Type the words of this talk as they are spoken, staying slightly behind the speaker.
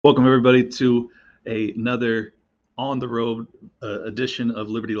Welcome, everybody, to another on the road edition of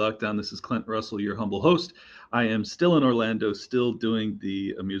Liberty Lockdown. This is Clint Russell, your humble host. I am still in Orlando, still doing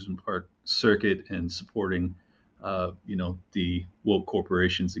the amusement park circuit and supporting, the woke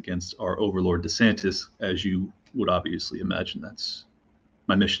corporations against our overlord DeSantis, as you would obviously imagine. That's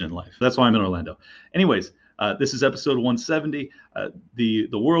my mission in life. That's why I'm in Orlando. Anyways, this is episode 170. The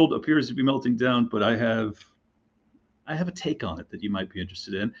world appears to be melting down, but I have a take on it that you might be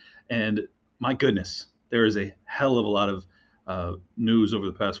interested in. And my goodness, there is a hell of a lot of news over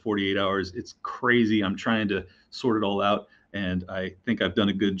the past 48 hours. It's crazy. I'm trying to sort it all out. And I think I've done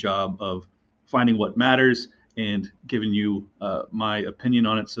a good job of finding what matters and giving you my opinion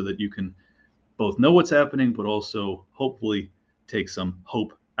on it so that you can both know what's happening, but also hopefully take some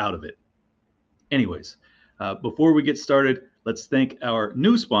hope out of it. Anyways, before we get started, let's thank our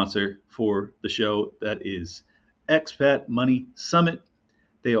new sponsor for the show. That is Expat Money Summit.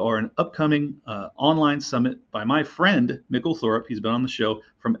 They are an upcoming online summit by my friend, Mikkel Thorup. He's been on the show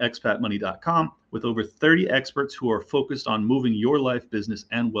from expatmoney.com with over 30 experts who are focused on moving your life, business,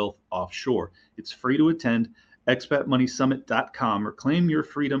 and wealth offshore. It's free to attend, expatmoneysummit.com. Reclaim your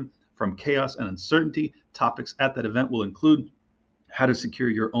freedom from chaos and uncertainty. Topics at that event will include how to secure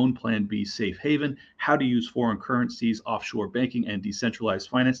your own Plan B safe haven, how to use foreign currencies, offshore banking, and decentralized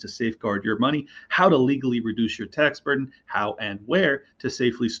finance to safeguard your money, how to legally reduce your tax burden, how and where to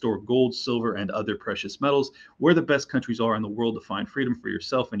safely store gold, silver, and other precious metals, where the best countries are in the world to find freedom for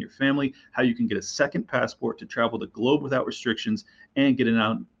yourself and your family, how you can get a second passport to travel the globe without restrictions and get in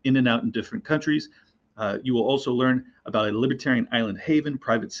and out in different countries. You will also learn about a libertarian island haven,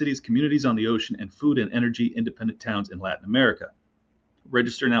 private cities, communities on the ocean, and food and energy independent towns in Latin America.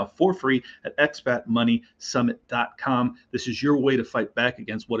 Register now for free at expatmoneysummit.com. This is your way to fight back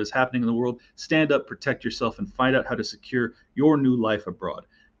against what is happening in the world. Stand up, protect yourself, and find out how to secure your new life abroad.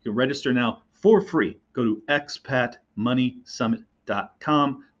 You can register now for free. Go to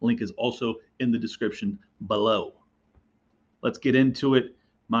expatmoneysummit.com. Link is also in the description below. Let's get into it.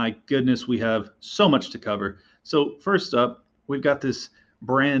 My goodness, we have so much to cover. So first up, we've got this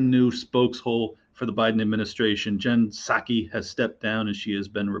brand new spokeshole for the Biden administration. Jen Psaki has stepped down and she has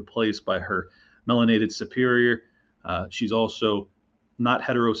been replaced by her melanated superior. She's also not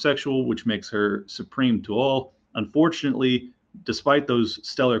heterosexual, which makes her supreme to all. Unfortunately, despite those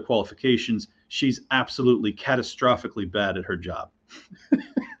stellar qualifications, she's absolutely catastrophically bad at her job.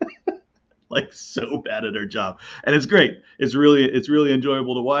 Like so bad at her job. And it's great. It's really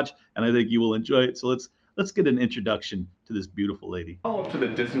enjoyable to watch, and I think you will enjoy it. So let's get an introduction to this beautiful lady. Follow up to the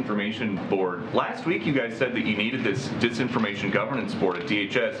disinformation board. Last week, you guys said that you needed this disinformation governance board at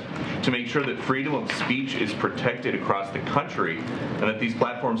DHS to make sure that freedom of speech is protected across the country and that these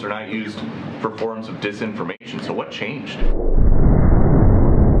platforms are not used for forms of disinformation. So what changed?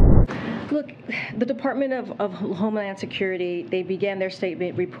 Look, the Department of Homeland Security, they began their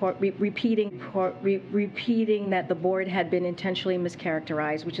statement repeating that the board had been intentionally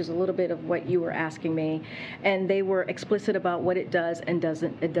mischaracterized, which is a little bit of what you were asking me, and they were explicit about what it does and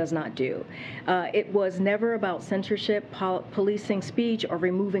does not do. It was never about censorship, policing speech, or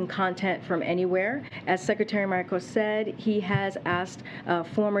removing content from anywhere. As Secretary Marcos said, he has asked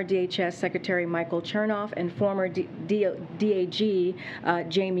former DHS Secretary Michael Chernoff and former DAG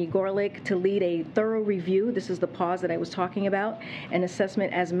Jamie Gorelick to lead a thorough review. This is the pause that I was talking about, an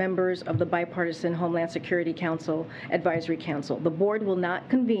assessment as members of the Bipartisan Homeland Security Council Advisory Council. The board will not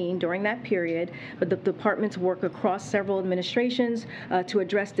convene during that period, but the departments work across several administrations to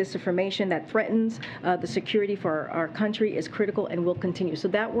address disinformation that threatens the security for our country is critical and will continue. So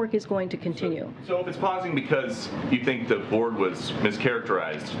that work is going to continue. So if it's pausing because you think the board was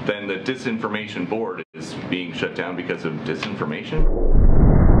mischaracterized, then the disinformation board is being shut down because of disinformation?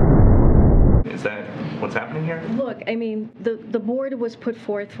 Is that what's happening here? Look, I mean, the board was put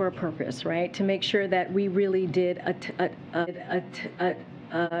forth for a purpose, right? To make sure that we really did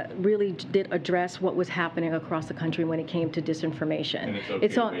address what was happening across the country when it came to disinformation. And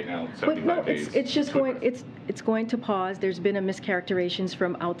it's okay to wait now 75 days. It's just it's going to pause. There's been a mischaracterizations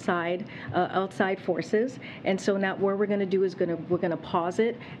from outside forces, and so now what we're going to do is we're going to pause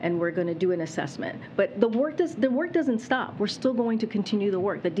it and we're going to do an assessment. But the work doesn't stop. We're still going to continue the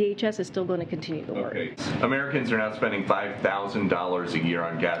work. The DHS is still going to continue the work. Okay. Americans are now spending $5,000 a year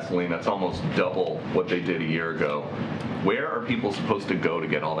on gasoline. That's almost double what they did a year ago. Where are people supposed to go to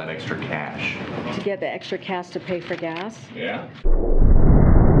get all that extra cash? To get the extra cash to pay for gas? Yeah.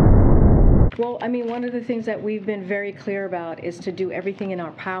 Well, I mean, one of the things that we've been very clear about is to do everything in our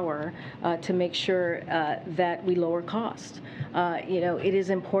power to make sure that we lower costs. It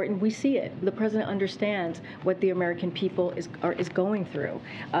is important. We see it. The president understands what the American people is going through,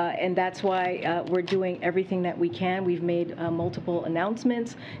 and that's why we're doing everything that we can. We've made multiple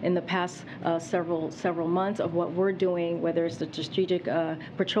announcements in the past several months of what we're doing, whether it's the Strategic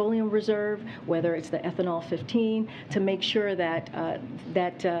Petroleum Reserve, whether it's the Ethanol 15, to make sure that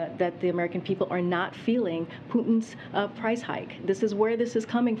the American people are not feeling Putin's price hike. This is where this is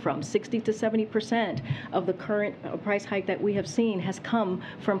coming from. 60 to 70% of the current price hike that we have seen has come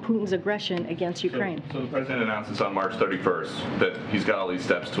from Putin's aggression against Ukraine. So the president announces on March 31st that he's got all these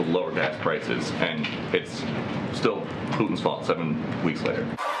steps to lower gas prices, and it's still Putin's fault 7 weeks later.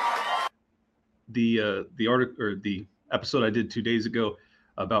 The article or the episode I did 2 days ago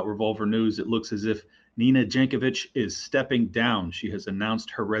about Revolver News, it looks as if Nina Jankowicz is stepping down. She has announced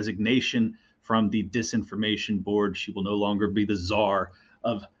her resignation from the Disinformation Board. She will no longer be the czar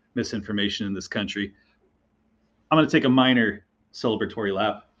of misinformation in this country. I'm going to take a minor celebratory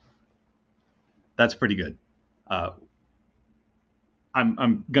lap. That's pretty good. I'm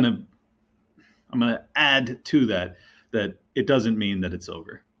gonna add to that it doesn't mean that it's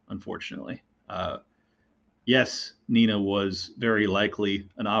over, unfortunately. Yes, Nina was very likely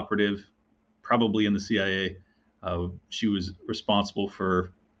an operative, probably in the CIA. She was responsible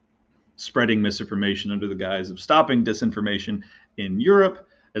for spreading misinformation under the guise of stopping disinformation in Europe,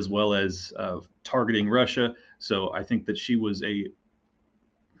 as well as targeting Russia. So I think that she was a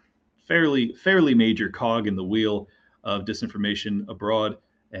fairly major cog in the wheel of disinformation abroad,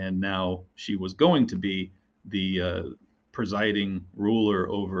 and now she was going to be the presiding ruler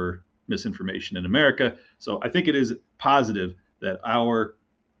over misinformation in America. So I think it is positive that our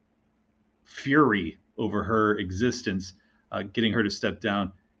fury over her existence, getting her to step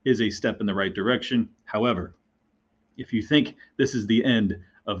down, is a step in the right direction. However, if you think this is the end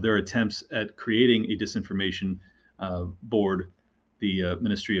of their attempts at creating a disinformation board, the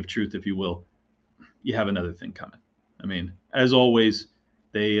Ministry of Truth, if you will, you have another thing coming. I mean, as always,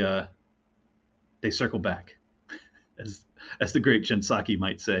 they circle back, as the great Jen Psaki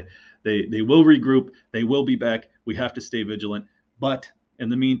might say. They will regroup. They will be back. We have to stay vigilant. But in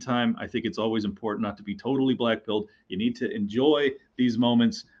the meantime, I think it's always important not to be totally black-pilled. You need to enjoy these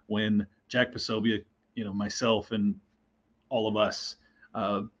moments when Jack Posobiec, myself and all of us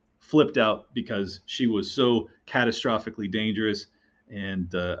flipped out because she was so catastrophically dangerous.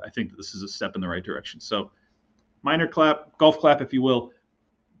 And I think that this is a step in the right direction. So minor clap, golf clap, if you will,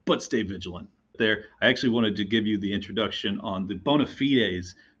 but stay vigilant. There, I actually wanted to give you the introduction on the bona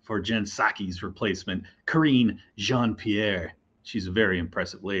fides for Jen Psaki's replacement, Karine Jean-Pierre. She's a very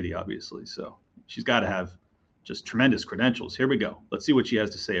impressive lady, obviously. So she's got to have just tremendous credentials. Here we go. Let's see what she has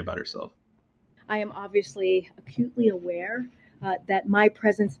to say about herself. I am obviously acutely aware that my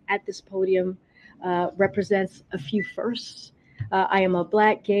presence at this podium represents a few firsts. I am a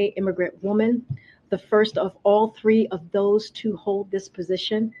Black, gay, immigrant woman, the first of all three of those to hold this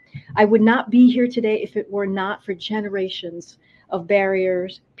position. I would not be here today if it were not for generations of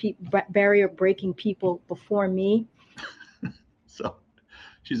barrier-breaking people before me. So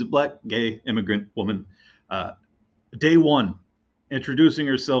she's a Black, gay, immigrant woman. Day one, introducing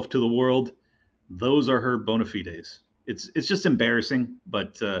herself to the world. Those are her bona fides. It's just embarrassing,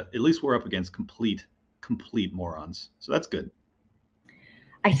 but at least we're up against complete morons. So that's good.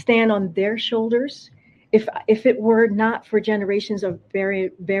 I stand on their shoulders. If it were not for generations of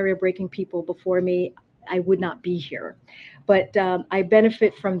barrier-breaking people before me, I would not be here. But I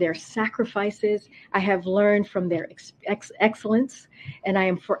benefit from their sacrifices. I have learned from their excellence, and I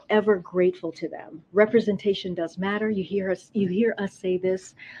am forever grateful to them. Representation does matter. You hear us say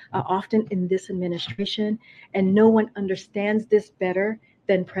this often in this administration, and no one understands this better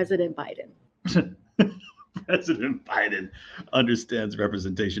than President Biden. President Biden understands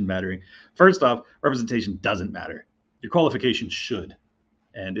representation mattering. First off, representation doesn't matter. Your qualifications should.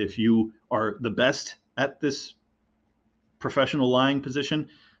 And if you are the best at this professional lying position,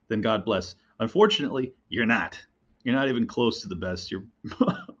 then God bless. Unfortunately, you're not. You're not even close to the best. You're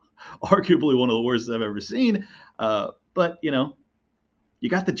arguably one of the worst I've ever seen. But, you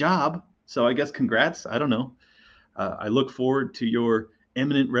got the job. So I guess congrats. I don't know. I look forward to your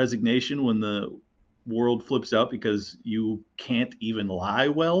imminent resignation when the world flips out because you can't even lie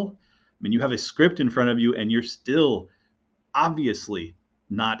well. I mean, you have a script in front of you and you're still obviously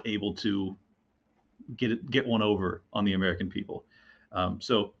not able to get one over on the American people.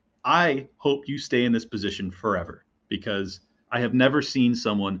 So I hope you stay in this position forever, because I have never seen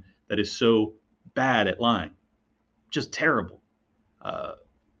someone that is so bad at lying. Just terrible.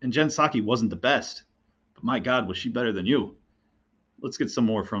 And Jen Psaki wasn't the best, but my God, was she better than you? Let's get some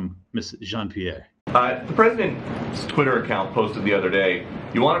more from Miss Jean-Pierre. The president's Twitter account posted the other day,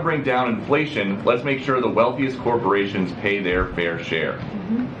 you want to bring down inflation, let's make sure the wealthiest corporations pay their fair share.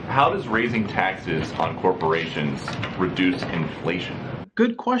 Mm-hmm. How does raising taxes on corporations reduce inflation?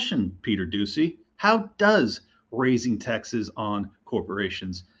 Good question, Peter Doocy. How does raising taxes on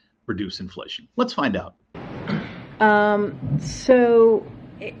corporations reduce inflation? Let's find out. So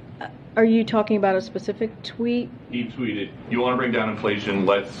are you talking about a specific tweet? He tweeted, you want to bring down inflation,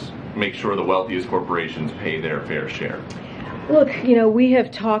 let's make sure the wealthiest corporations pay their fair share. Look, we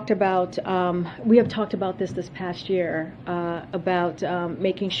have talked about this past year about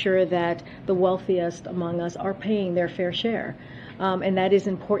making sure that the wealthiest among us are paying their fair share. And that is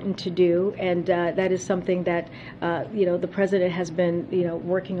important to do, and that is something that the president has been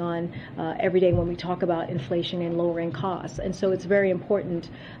working on every day when we talk about inflation and lowering costs. And so it's very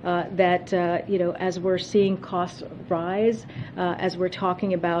important that as we're seeing costs rise, as we're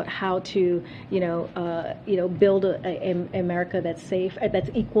talking about how to build a America that's safe,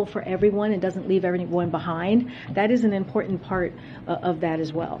 that's equal for everyone and doesn't leave everyone behind. That is an important part of that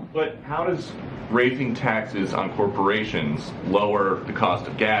as well. But how does raising taxes on corporations lower the cost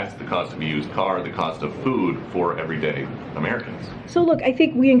of gas, the cost of a used car, the cost of food for everyday Americans? So look, I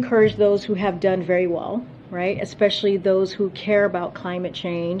think we encourage those who have done very well, right, especially those who care about climate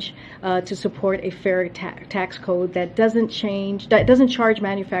change, to support a fair tax code that doesn't charge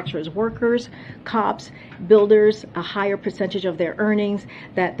manufacturers, workers, cops, builders a higher percentage of their earnings,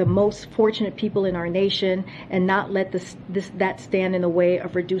 that the most fortunate people in our nation, and not let that stand in the way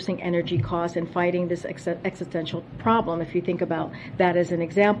of reducing energy costs and fighting this existential problem, if you think about that as an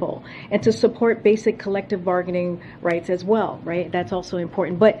example. And to support basic collective bargaining rights as well, right? That's also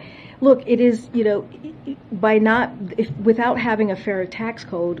important. But look, it is, without having a fair tax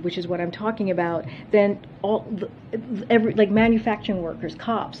code, which is what I'm talking about, then manufacturing workers,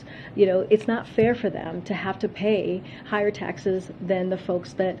 cops, it's not fair for them to have to pay higher taxes than the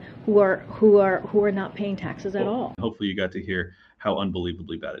folks who are not paying taxes at all. Hopefully you got to hear how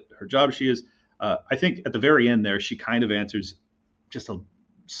unbelievably bad at her job she is. I think at the very end there, she kind of answers just a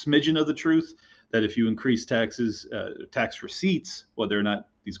smidgen of the truth, that if you increase taxes, tax receipts, whether or not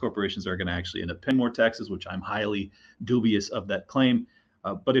these corporations are going to actually end up paying more taxes, which I'm highly dubious of that claim.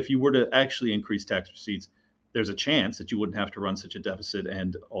 But if you were to actually increase tax receipts, there's a chance that you wouldn't have to run such a deficit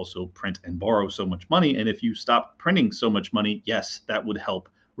and also print and borrow so much money. And if you stop printing so much money, yes, that would help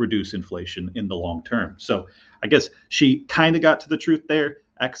reduce inflation in the long term. So I guess she kind of got to the truth there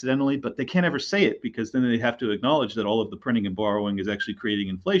accidentally, but they can't ever say it, because then they have to acknowledge that all of the printing and borrowing is actually creating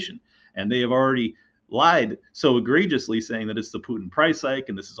inflation. And they have already lied so egregiously, saying that it's the Putin price hike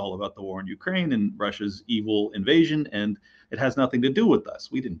and this is all about the war in Ukraine and Russia's evil invasion, and it has nothing to do with us.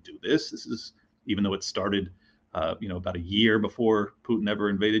 We didn't do this. This is, even though it started about a year before Putin ever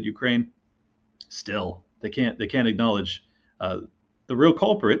invaded Ukraine, still they can't acknowledge the real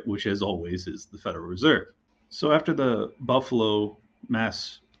culprit, which as always is the Federal Reserve. So after the Buffalo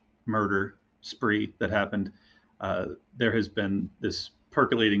mass murder spree that happened, there has been this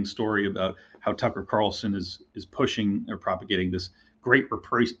percolating story about how Tucker Carlson is pushing or propagating this great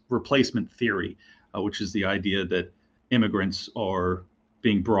replacement theory, which is the idea that immigrants are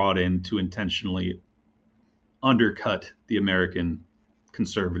being brought in to intentionally undercut the American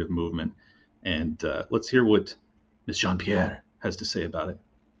conservative movement. And let's hear what Ms. Jean-Pierre has to say about it.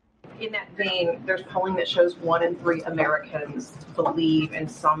 In that vein, there's polling that shows 1 in 3 Americans believe in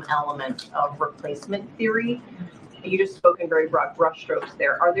some element of replacement theory. You just spoke in very broad brushstrokes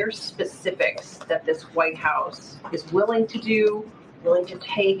there. Are there specifics that this White House is willing to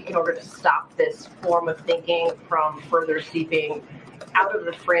take in order to stop this form of thinking from further seeping out of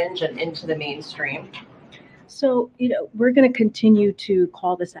the fringe and into the mainstream? So, we're going to continue to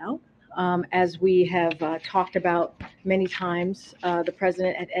call this out. As we have talked about many times, the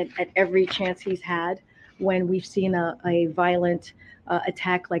president at every chance he's had when we've seen a violent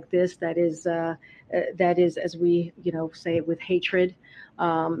attack like this that is, as we say, with hatred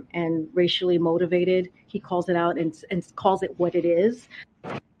and racially motivated, he calls it out and calls it what it is.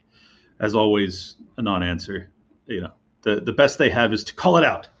 As always, a non-answer. The best they have is to call it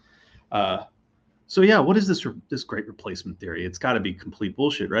out. So yeah, what is this great replacement theory? It's got to be complete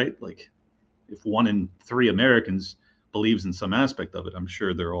bullshit, right? Like, if 1 in 3 Americans believes in some aspect of it, I'm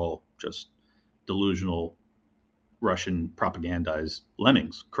sure they're all just delusional Russian propagandized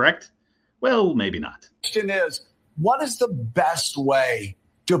lemmings, correct? Well, maybe not. The question is, what is the best way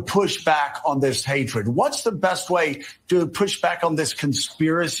to push back on this hatred? What's the best way to push back on this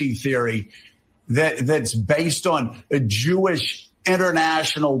conspiracy theory that's based on a Jewish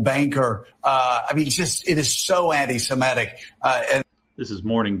international banker. I mean, it is so anti-Semitic. And this is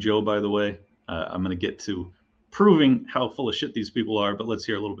Morning Joe, by the way. I'm going to get to proving how full of shit these people are, but let's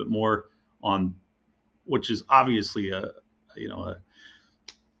hear a little bit more on, which is obviously a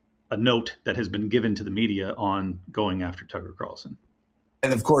note that has been given to the media on going after Tucker Carlson.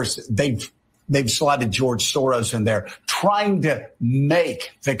 And of course, they've slotted George Soros in there, trying to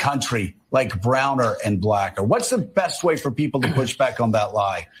make the country like browner and blacker. What's the best way for people to push back on that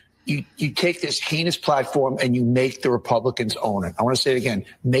lie? You take this heinous platform and you make the Republicans own it. I want to say it again,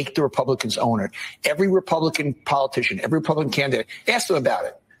 make the Republicans own it. Every Republican politician, every Republican candidate, ask them about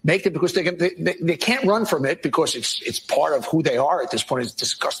it. Make them, because they can't run from it because it's part of who they are at this point, as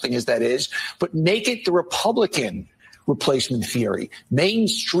disgusting as that is. But make it the Republican replacement theory.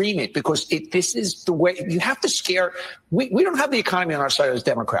 Mainstream it, because this is the way. You have to scare. We don't have the economy on our side as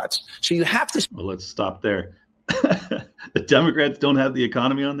Democrats, so you have to. Well, let's stop there. The Democrats don't have the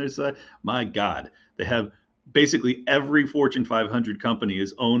economy on their side. My God, they have basically every Fortune 500 company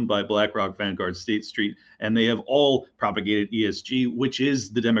is owned by BlackRock, Vanguard, State Street, and they have all propagated ESG, which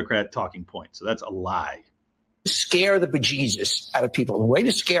is the Democrat talking point. So that's a lie. Scare the bejesus out of people. The way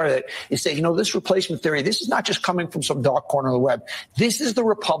to scare it is say, this replacement theory, this is not just coming from some dark corner of the web. This is the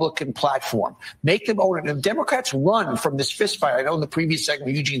Republican platform. Make them own it. And Democrats run from this fistfight. I know in the previous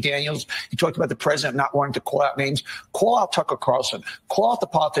segment, Eugene Daniels, he talked about the president not wanting to call out names. Call out Tucker Carlson. Call out the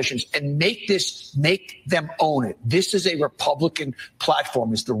politicians and make them own it. This is a Republican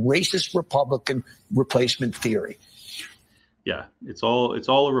platform. It's the racist Republican replacement theory. Yeah, it's all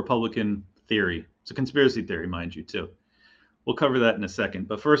a Republican theory. It's a conspiracy theory, mind you, too. We'll cover that in a second.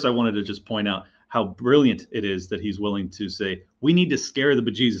 But first, I wanted to just point out how brilliant it is that he's willing to say, we need to scare the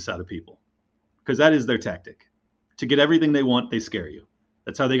bejesus out of people, because that is their tactic. To get everything they want, they scare you.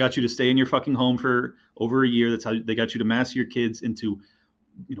 That's how they got you to stay in your fucking home for over a year. That's how they got you to mass your kids into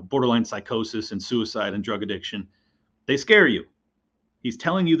borderline psychosis and suicide and drug addiction. They scare you. He's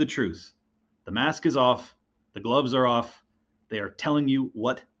telling you the truth. The mask is off. The gloves are off. They are telling you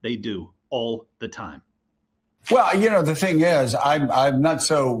what they do all the time. Well, the thing is, I'm not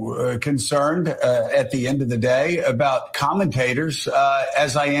so concerned at the end of the day about commentators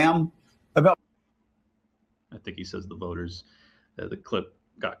as I am about. I think he says the voters. The clip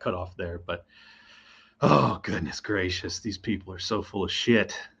got cut off there, but oh, goodness gracious, these people are so full of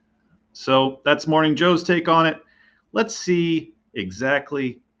shit. So that's Morning Joe's take on it. Let's see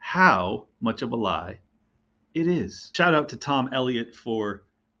exactly how much of a lie it is. Shout out to Tom Elliott for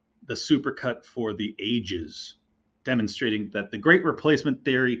the supercut for the ages, demonstrating that the great replacement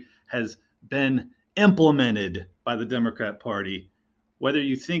theory has been implemented by the Democrat Party. Whether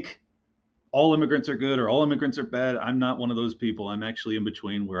you think all immigrants are good or all immigrants are bad, I'm not one of those people. I'm actually in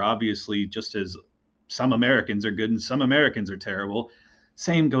between, where obviously just as some Americans are good and some Americans are terrible,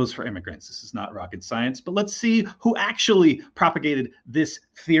 same goes for immigrants. This is not rocket science, but let's see who actually propagated this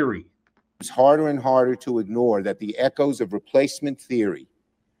theory. It's harder and harder to ignore that the echoes of replacement theory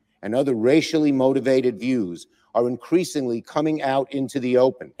and other racially motivated views are increasingly coming out into the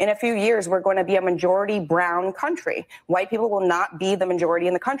open. In a few years, we're going to be a majority brown country. White people will not be the majority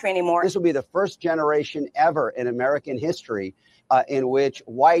in the country anymore. This will be the first generation ever in American history in which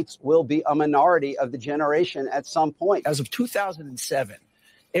whites will be a minority of the generation at some point. As of 2007,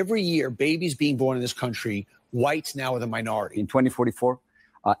 every year, babies being born in this country, whites now are the minority. In 2044,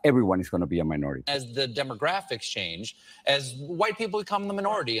 everyone is going to be a minority. As the demographics change, as white people become the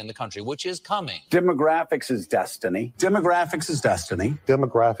minority in the country, which is coming. Demographics is destiny. Demographics is destiny.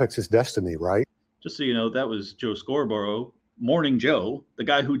 Demographics is destiny, right? Just so you know, that was Joe Scarborough, Morning Joe, the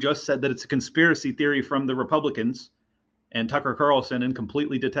guy who just said that it's a conspiracy theory from the Republicans, and Tucker Carlson, and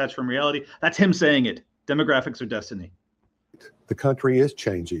completely detached from reality. That's him saying it. Demographics are destiny. The country is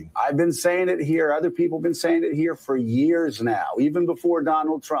changing. I've been saying it here. Other people have been saying it here for years now, even before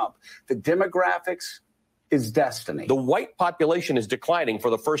Donald Trump. The demographics is destiny. The white population is declining for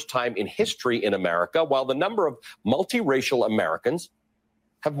the first time in history in America, while the number of multiracial Americans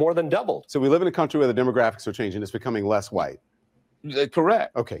have more than doubled. So we live in a country where the demographics are changing. It's becoming less white.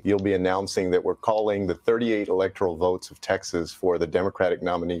 Correct. Okay. You'll be announcing that we're calling the 38 electoral votes of Texas for the Democratic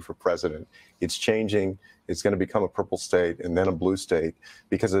nominee for president. It's changing. It's going to become a purple state and then a blue state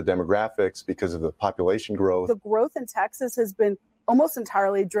because of the demographics, because of the population growth. The growth in Texas has been almost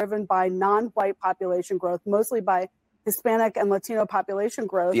entirely driven by non-white population growth, mostly by Hispanic and Latino population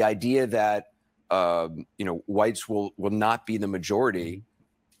growth. The idea that, whites will not be the majority,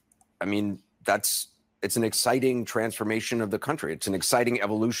 I mean, it's an exciting transformation of the country. It's an exciting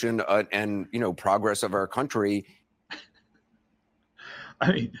evolution and progress of our country.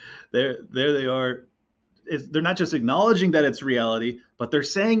 I mean, there they are they're not just acknowledging that it's reality, but they're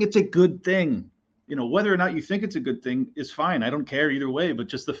saying it's a good thing. You know, whether or not you think it's a good thing is fine. I don't care either way, but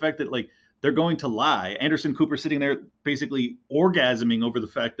just the fact that like they're going to lie. Anderson Cooper sitting there basically orgasming over the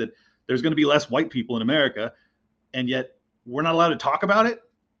fact that there's going to be less white people in America, and yet we're not allowed to talk about it.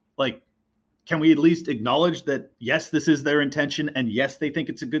 Like, can we at least acknowledge that, yes, this is their intention, and yes, they think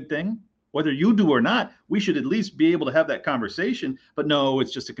it's a good thing? Whether you do or not, we should at least be able to have that conversation. But no,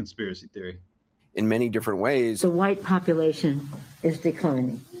 it's just a conspiracy theory. In many different ways. The white population is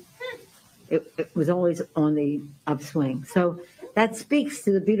declining. It was always on the upswing. So that speaks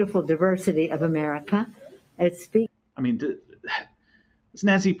to the beautiful diversity of America. It speaks. I mean, it's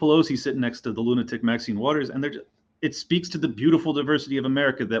Nancy Pelosi sitting next to the lunatic Maxine Waters, and it speaks to the beautiful diversity of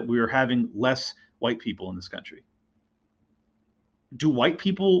America that we are having less white people in this country. Do white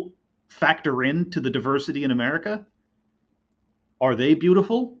people factor into the diversity in America? Are they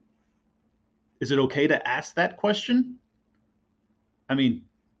beautiful? Is it okay to ask that question? I mean,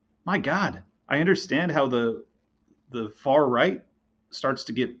 my God, I understand how the far right starts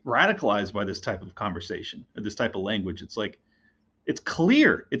to get radicalized by this type of conversation, or this type of language. It's like, it's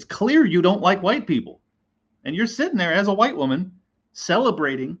clear you don't like white people. And you're sitting there as a white woman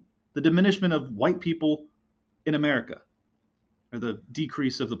celebrating the diminishment of white people in America, or the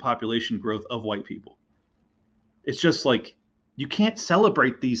decrease of the population growth of white people. It's just like, you can't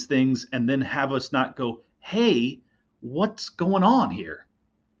celebrate these things and then have us not go, hey, what's going on here?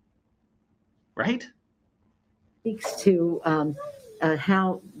 Right? Speaks to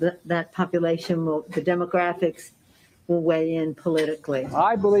how that population the demographics will weigh in politically.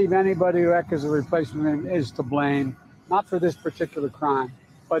 I believe anybody who echoes a replacement is to blame, not for this particular crime,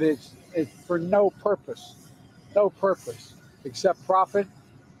 but it's for no purpose except profit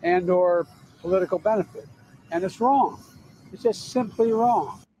and or political benefit. And it's wrong. It's just simply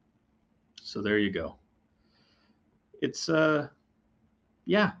wrong. So there you go. It's,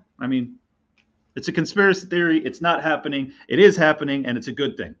 yeah, I mean, it's a conspiracy theory. It's not happening. It is happening, and it's a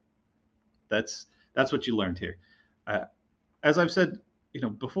good thing. That's what you learned here. As I've said,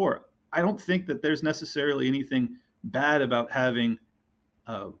 before, I don't think that there's necessarily anything bad about having,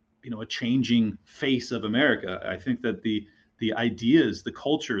 a changing face of America. I think that the ideas, the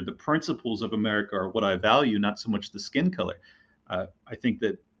culture, the principles of America are what I value, not so much the skin color. I think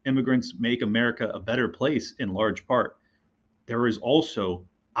that immigrants make America a better place in large part. There is also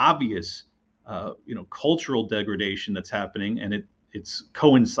obvious, cultural degradation that's happening, and it's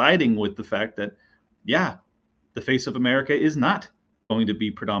coinciding with the fact that, yeah, the face of America is not going to be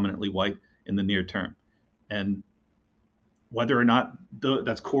predominantly white in the near term. And whether or not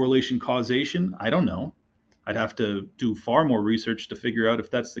that's correlation causation, I don't know. I'd have to do far more research to figure out if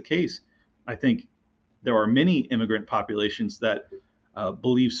that's the case. I think there are many immigrant populations that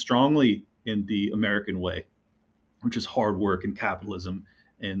believe strongly in the American way, which is hard work and capitalism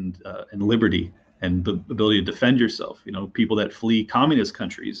and liberty and the ability to defend yourself. People that flee communist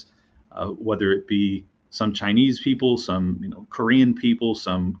countries, whether it be some Chinese people, some Korean people,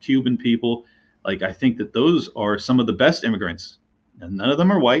 some Cuban people. Like, I think that those are some of the best immigrants, and none of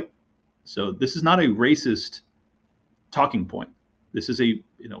them are white. So this is not a racist talking point. This is a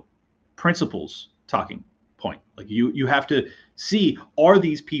principles talking point. Like, you have to see, are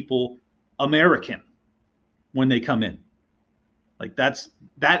these people American when they come in? Like, that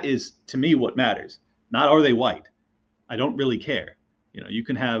is to me what matters. Not are they white. I don't really care. You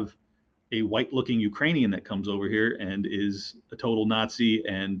can have a white-looking Ukrainian that comes over here and is a total Nazi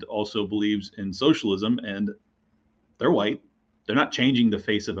and also believes in socialism, and they're white. They're not changing the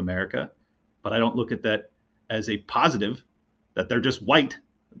face of America, but I don't look at that as a positive, that they're just white.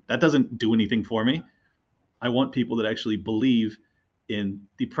 That doesn't do anything for me. I want people that actually believe in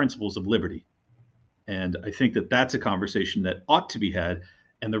the principles of liberty. And I think that that's a conversation that ought to be had.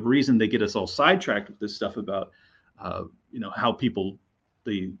 And the reason they get us all sidetracked with this stuff about, how people,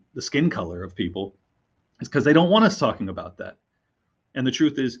 the skin color of people, is because they don't want us talking about that. And the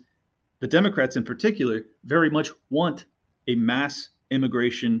truth is, the Democrats in particular very much want a mass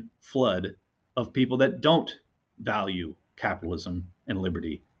immigration flood of people that don't value capitalism and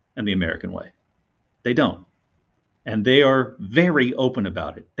liberty and the American way. They don't. And they are very open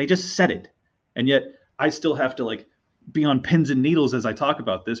about it. They just said it. And yet I still have to be on pins and needles as I talk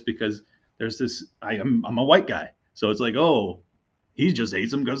about this, because there's this, I'm a white guy. So it's like, oh, he just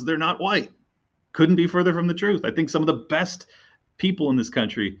hates them because they're not white. Couldn't be further from the truth. I think some of the best people in this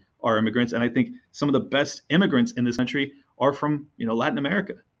country are immigrants. And I think some of the best immigrants in this country are from, Latin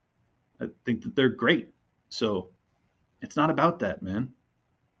America. I think that they're great. So it's not about that, man.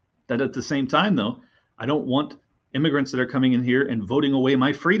 That at the same time, though, I don't want immigrants that are coming in here and voting away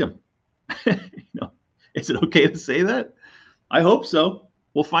my freedom. Is it okay to say that? I hope so.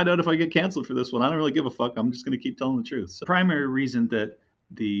 We'll find out if I get canceled for this one. I don't really give a fuck. I'm just going to keep telling the truth. So the primary reason that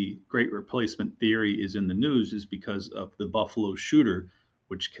the Great Replacement theory is in the news is because of the Buffalo shooter,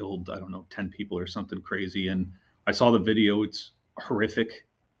 which killed, I don't know, 10 people or something crazy. And I saw the video. It's horrific.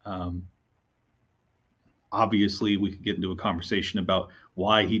 Obviously, we could get into a conversation about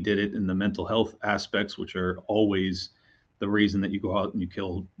why he did it and the mental health aspects, which are always the reason that you go out and you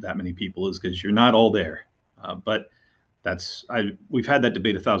kill that many people is because you're not all there. But we've had that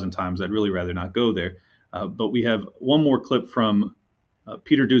debate 1,000 times. I'd really rather not go there. But we have one more clip from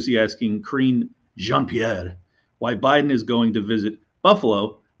Peter Doocy asking Karine Jean-Pierre why Biden is going to visit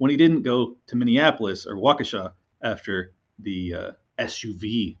Buffalo when he didn't go to Minneapolis or Waukesha after the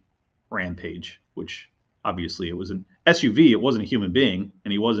SUV rampage, which obviously it was an SUV. It wasn't a human being,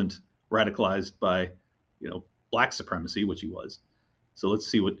 and he wasn't radicalized by, black supremacy, which he was. So let's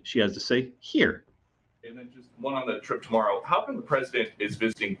see what she has to say here. And then just one on the trip tomorrow. How come the president is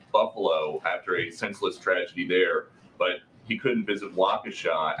visiting Buffalo after a senseless tragedy there, but he couldn't visit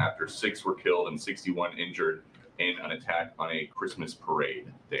Waukesha after 6 were killed and 61 injured in an attack on a Christmas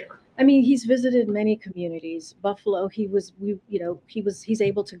parade there? I mean, he's visited many communities. Buffalo, he's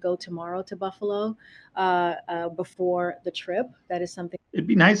able to go tomorrow to Buffalo before the trip. That is something. It'd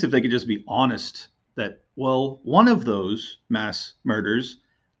be nice if they could just be honest that, well, one of those mass murders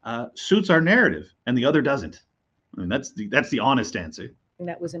suits our narrative and the other doesn't. I mean, that's the honest answer.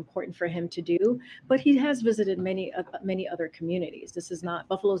 That was important for him to do, but he has visited many other communities.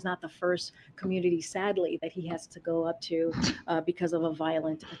 Buffalo's not the first community, sadly, that he has to go up to because of a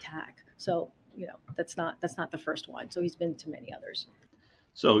violent attack. So that's not the first one. So he's been to many others.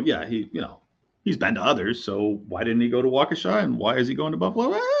 So yeah, he's been to others. So why didn't he go to Waukesha, and why is he going to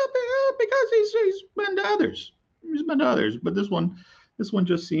Buffalo? Because he's been to others. He's been to others, but this one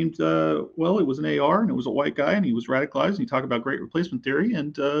just seemed, it was an AR and it was a white guy and he was radicalized and he talked about Great Replacement theory.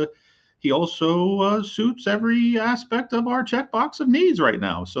 And he also suits every aspect of our checkbox of needs right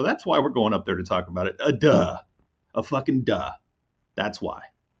now. So that's why we're going up there to talk about it. A fucking duh. That's why.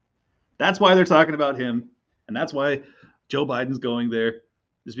 That's why they're talking about him. And that's why Joe Biden's going there,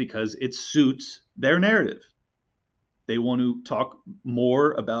 is because it suits their narrative. They want to talk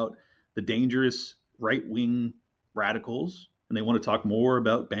more about the dangerous right-wing radicals, and they want to talk more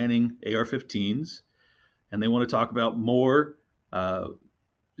about banning AR-15s, and they want to talk about more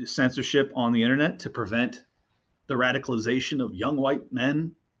censorship on the internet to prevent the radicalization of young white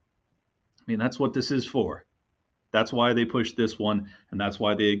men. I mean, that's what this is for. That's why they push this one, and that's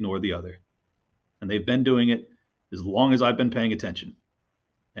why they ignore the other. And they've been doing it as long as I've been paying attention.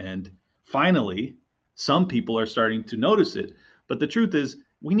 And finally, some people are starting to notice it. But the truth is,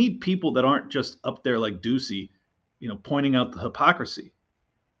 we need people that aren't just up there like Doocy, pointing out the hypocrisy.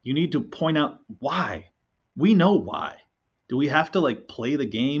 You need to point out why. We know why. Do we have to play the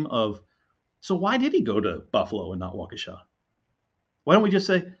game of, so why did he go to Buffalo and not Waukesha? Why don't we just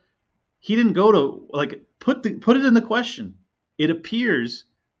say he didn't go to, put it in the question. It appears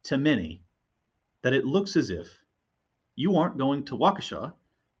to many that it looks as if you aren't going to Waukesha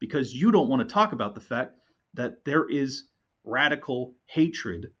because you don't want to talk about the fact that there is radical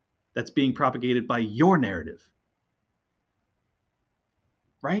hatred that's being propagated by your narrative.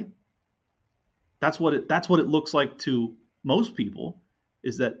 Right? That's what it looks like to most people,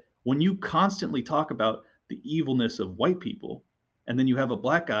 is that when you constantly talk about the evilness of white people, and then you have a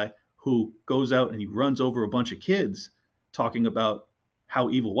black guy who goes out and he runs over a bunch of kids talking about how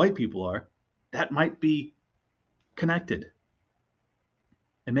evil white people are, that might be connected.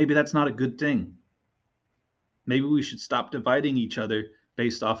 And maybe that's not a good thing. Maybe we should stop dividing each other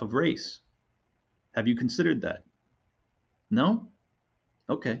based off of race. Have you considered that? No?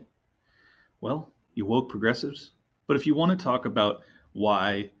 Okay. Well, you woke progressives. But if you want to talk about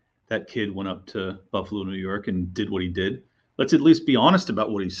why that kid went up to Buffalo, New York and did what he did, let's at least be honest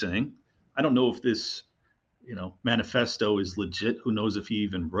about what he's saying. I don't know if this, manifesto is legit. Who knows if he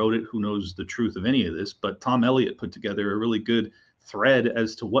even wrote it? Who knows the truth of any of this? But Tom Elliott put together a really good thread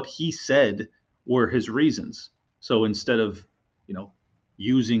as to what he said were his reasons. So instead of,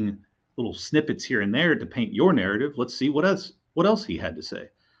 using little snippets here and there to paint your narrative, let's see what else he had to say.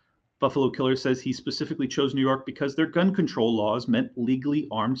 Buffalo Killer says he specifically chose New York because their gun control laws meant legally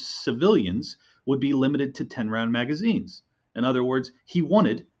armed civilians would be limited to 10-round magazines. In other words, he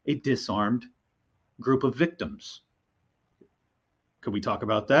wanted a disarmed group of victims. Could we talk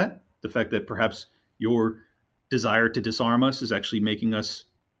about that? The fact that perhaps your desire to disarm us is actually making us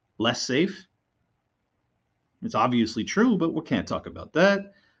less safe? It's obviously true, but we can't talk about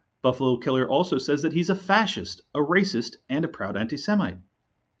that. Buffalo Killer also says that he's a fascist, a racist, and a proud anti-Semite.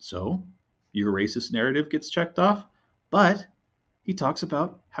 So, your racist narrative gets checked off, but he talks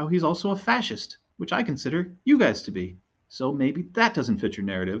about how he's also a fascist, which I consider you guys to be. So maybe that doesn't fit your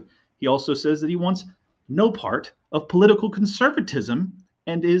narrative. He also says that he wants no part of political conservatism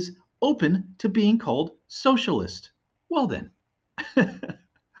and is open to being called socialist. Well then,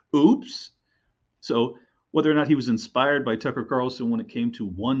 oops. So whether or not he was inspired by Tucker Carlson when it came to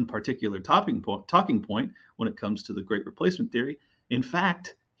one particular talking point when it comes to the Great Replacement Theory, in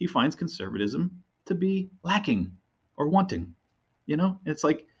fact, he finds conservatism to be lacking or wanting. You know, it's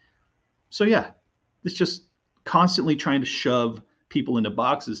like, so yeah, it's just constantly trying to shove people into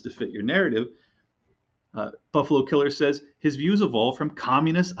boxes to fit your narrative. Buffalo Killer says his views evolve from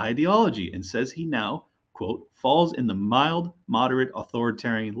communist ideology and says he now, quote, falls in the mild, moderate,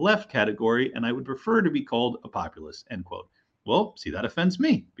 authoritarian left category, and I would prefer to be called a populist, end quote. Well, see, that offends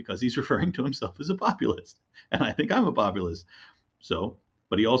me because he's referring to himself as a populist, and I think I'm a populist. So,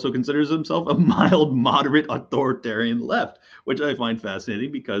 but he also considers himself a mild, moderate, authoritarian left, which I find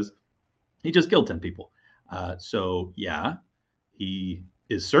fascinating because he just killed 10 people. So, yeah, he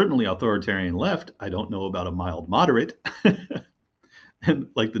is certainly authoritarian left. I don't know about a mild, moderate. And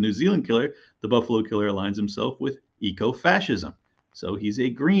like the New Zealand killer, the Buffalo Killer aligns himself with eco-fascism. So he's a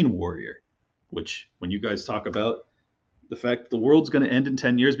green warrior, which when you guys talk about the fact the world's going to end in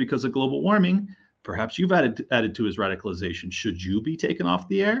 10 years because of global warming, perhaps you've added to his radicalization. Should you be taken off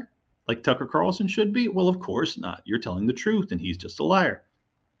the air like Tucker Carlson should be? Well, of course not. You're telling the truth, and he's just a liar.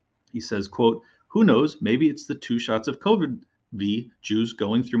 He says, quote, who knows, maybe it's the 2 shots of COVID V juice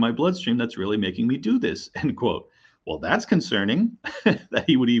going through my bloodstream that's really making me do this, end quote. Well, that's concerning that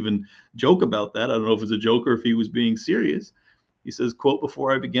he would even joke about that. I don't know if it's a joke or if he was being serious. He says, quote,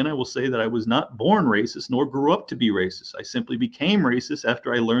 before I begin, I will say that I was not born racist nor grew up to be racist. I simply became racist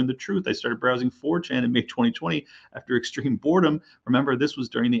after I learned the truth. I started browsing 4chan in May 2020 after extreme boredom. Remember, this was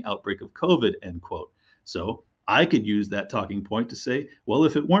during the outbreak of COVID, end quote. So I could use that talking point to say, well,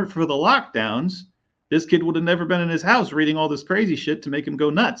 if it weren't for the lockdowns, this kid would have never been in his house reading all this crazy shit to make him go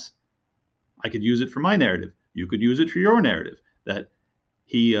nuts. I could use it for my narrative. You could use it for your narrative, that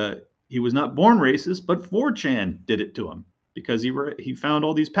he was not born racist, but 4chan did it to him because he found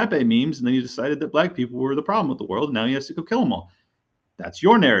all these Pepe memes and then he decided that black people were the problem with the world. Now he has to go kill them all. That's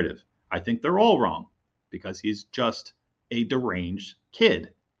your narrative. I think they're all wrong because he's just a deranged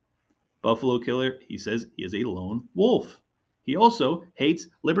kid. Buffalo Killer, he says he is a lone wolf. He also hates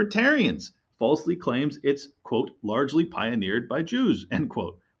libertarians, falsely claims it's, quote, largely pioneered by Jews, end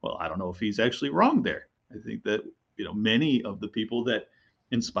quote. Well, I don't know if he's actually wrong there. I think that, you know, many of the people that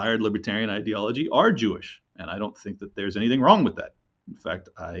inspired libertarian ideology are Jewish, and I don't think that there's anything wrong with that. In fact,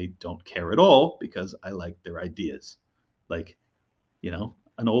 I don't care at all because I like their ideas, like, you know,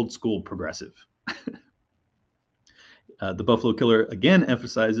 an old school progressive. The Buffalo Killer again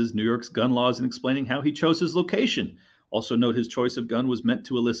emphasizes New York's gun laws in explaining how he chose his location. Also note his choice of gun was meant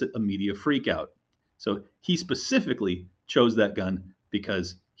to elicit a media freakout. So he specifically chose that gun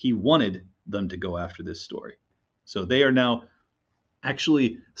because he wanted them to go after this story. So they are now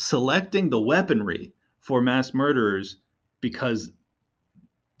actually selecting the weaponry for mass murderers because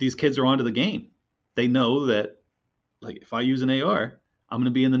these kids are onto the game. They know that, like, if I use an AR, I'm going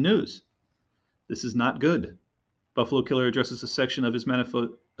to be in the news. This is not good. Buffalo Killer addresses a section of his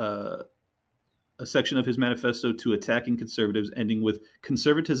manifesto to attacking conservatives, ending with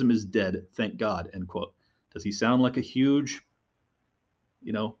 "Conservatism is dead, thank God," end quote. Does he sound like a huge,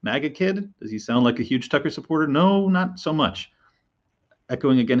 you know, MAGA kid? Does he sound like a huge Tucker supporter? No, not so much.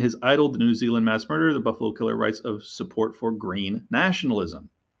 Echoing again his idol, the New Zealand mass murderer, the Buffalo Killer writes of support for green nationalism.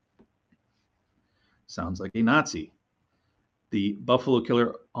 Sounds like a Nazi. The Buffalo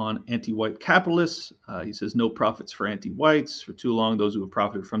Killer on anti-white capitalists. He says, no profits for anti-whites. For too long, those who have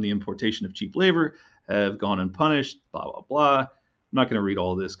profited from the importation of cheap labor have gone unpunished, blah, blah, blah. I'm not going to read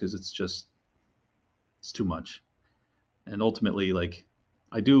all this because it's too much. And ultimately, like,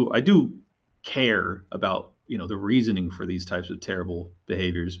 I do care about, you know, the reasoning for these types of terrible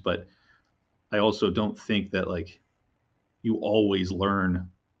behaviors, but I also don't think that, like, you always learn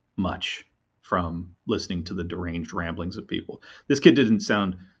much from listening to the deranged ramblings of people. This kid didn't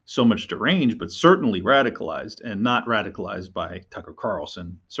sound so much deranged, but certainly radicalized, and not radicalized by Tucker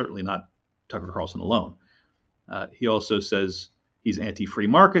Carlson, certainly not Tucker Carlson alone. He also says he's anti-free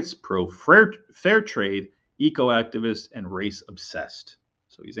markets, pro-fair trade, eco-activist, and race-obsessed.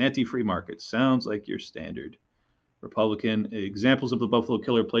 So he's anti-free markets. Sounds like your standard Republican. Examples of the Buffalo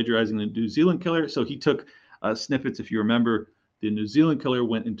Killer plagiarizing the New Zealand Killer. So he took snippets, if you remember. The New Zealand Killer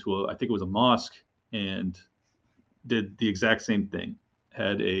went into I think it was a mosque, and did the exact same thing.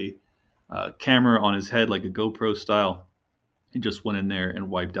 Had a camera on his head, like a GoPro style, He just went in there and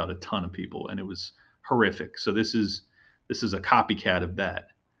wiped out a ton of people, and it was horrific. So this is a copycat of that.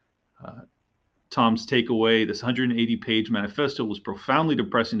 Tom's takeaway: this 180-page manifesto was profoundly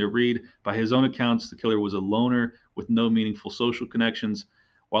depressing to read. By his own accounts, the killer was a loner with no meaningful social connections.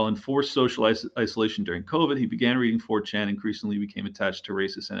 While in forced social isolation during COVID, he began reading 4chan, increasingly became attached to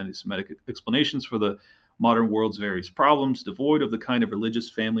racist and anti-Semitic explanations for the modern world's various problems. Devoid of the kind of religious,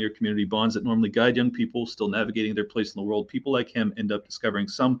 family, or community bonds that normally guide young people still navigating their place in the world, people like him end up discovering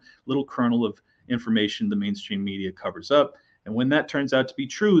some little kernel of information the mainstream media covers up. And when that turns out to be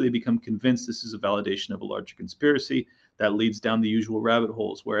true, they become convinced this is a validation of a larger conspiracy that leads down the usual rabbit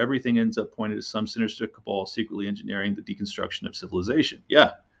holes, where everything ends up pointed to some sinister cabal secretly engineering the deconstruction of civilization.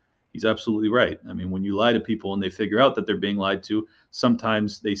 Yeah, he's absolutely right. I mean, when you lie to people and they figure out that they're being lied to,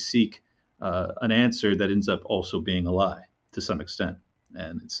 sometimes they seek an answer that ends up also being a lie to some extent.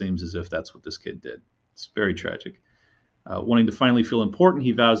 And it seems as if that's what this kid did. It's very tragic. Wanting to finally feel important,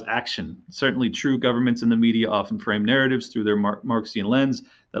 he vows action. Certainly true, governments and the media often frame narratives through their Marxian lens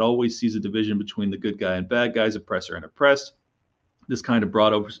that always sees a division between the good guy and bad guys, oppressor and oppressed. This kind of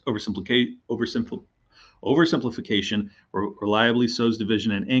broad oversimplification reliably sows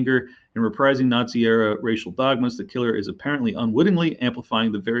division and anger. In reprising Nazi-era racial dogmas, the killer is apparently unwittingly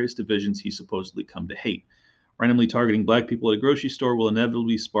amplifying the various divisions he supposedly come to hate. Randomly targeting Black people at a grocery store will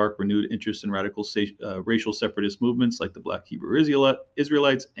inevitably spark renewed interest in radical racial separatist movements like the Black Hebrew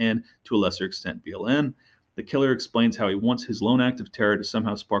Israelites and, to a lesser extent, BLM. The killer explains how he wants his lone act of terror to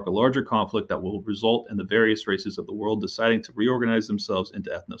somehow spark a larger conflict that will result in the various races of the world deciding to reorganize themselves into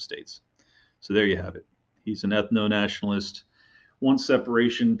ethno-states. So there you have it. He's an ethno-nationalist, wants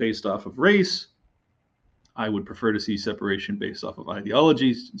separation based off of race. I would prefer to see separation based off of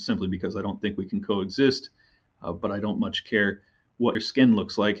ideologies, simply because I don't think we can coexist. But I don't much care what your skin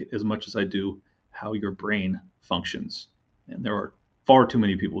looks like as much as I do how your brain functions. And there are far too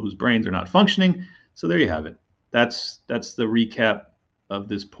many people whose brains are not functioning. So there you have it. That's the recap of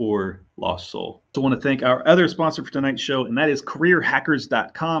this poor lost soul. So I want to thank our other sponsor for tonight's show, and that is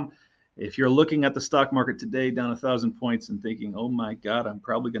careerhackers.com. If you're looking at the stock market today down 1,000 points and thinking, oh my God, I'm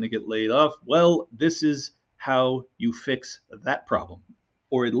probably going to get laid off. Well, this is how you fix that problem,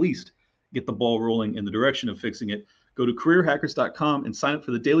 or at least get the ball rolling in the direction of fixing it. Go to careerhackers.com and sign up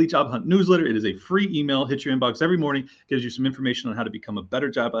for the Daily Job Hunt newsletter. It is a free email, hits your inbox every morning, gives you some information on how to become a better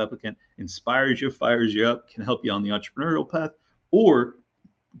job applicant, inspires you, fires you up, can help you on the entrepreneurial path, or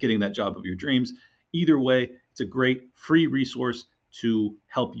getting that job of your dreams. Either way, it's a great free resource to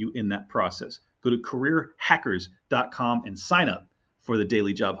help you in that process. Go to careerhackers.com and sign up for the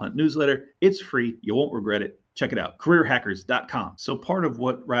Daily Job Hunt newsletter. It's free. You won't regret it. Check it out, careerhackers.com. So part of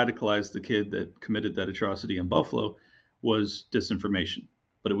what radicalized the kid that committed that atrocity in Buffalo was disinformation.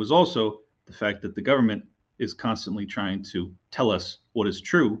 But it was also the fact that the government is constantly trying to tell us what is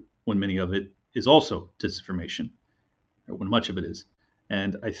true when many of it is also disinformation, or when much of it is.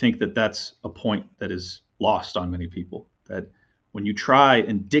 And I think that that's a point that is lost on many people, that when you try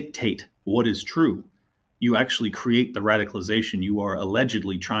and dictate what is true, you actually create the radicalization you are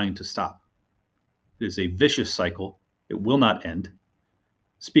allegedly trying to stop. It is a vicious cycle. It will not end.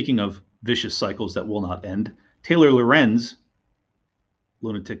 Speaking of vicious cycles that will not end, Taylor Lorenz,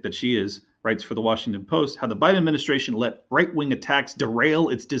 lunatic that she is, writes for the Washington Post how the Biden administration let right-wing attacks derail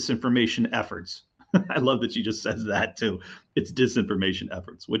its disinformation efforts. I love that she just says that too. Its disinformation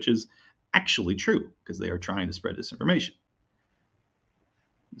efforts, which is actually true because they are trying to spread disinformation.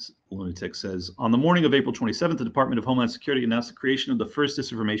 This lunatic says, on the morning of April 27th, the Department of Homeland Security announced the creation of the first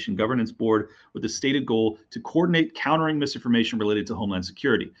Disinformation Governance Board with the stated goal to coordinate countering misinformation related to Homeland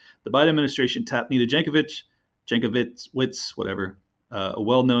Security. The Biden administration tapped Nina Jankowicz, whatever, a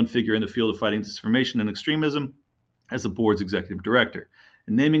well-known figure in the field of fighting disinformation and extremism, as the board's executive director.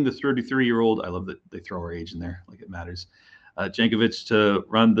 And naming the 33-year-old, I love that they throw her age in there like it matters, Jankowicz to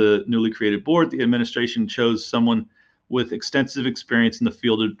run the newly created board, the administration chose someone with extensive experience in the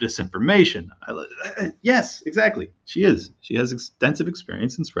field of disinformation. Yes, exactly. She is. She has extensive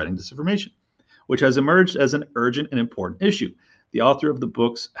experience in spreading disinformation, which has emerged as an urgent and important issue. The author of the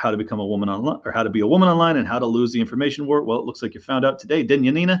books, How to Become a Woman Online, or How to Be a Woman Online and How to Lose the Information War. Well, it looks like you found out today, didn't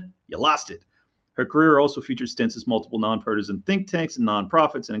you, Nina? You lost it. Her career also featured stints as multiple nonpartisan think tanks and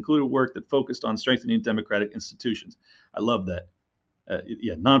nonprofits, and included work that focused on strengthening democratic institutions. I love that.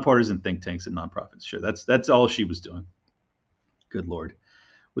 Yeah, nonpartisan think tanks and nonprofits. Sure, that's all she was doing. Good Lord.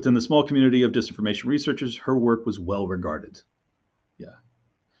 Within the small community of disinformation researchers, her work was well regarded. Yeah.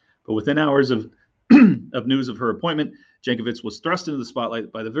 But within hours of news of her appointment, Jankowicz was thrust into the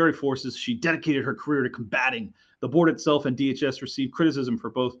spotlight by the very forces she dedicated her career to combating. The board itself and DHS received criticism for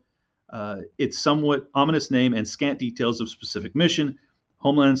both its somewhat ominous name and scant details of specific mission.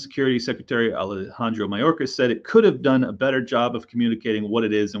 Homeland Security Secretary Alejandro Mayorkas said it could have done a better job of communicating what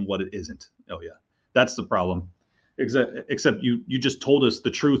it is and what it isn't. Oh yeah, that's the problem. Except you just told us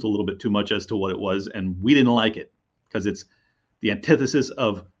the truth a little bit too much as to what it was, and we didn't like it because it's the antithesis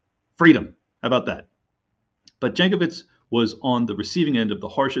of freedom. How about that? But Jankowicz was on the receiving end of the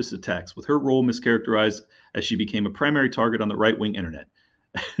harshest attacks, with her role mischaracterized as she became a primary target on the right-wing internet.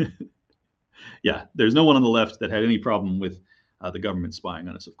 Yeah, there's no one on the left that had any problem with the government spying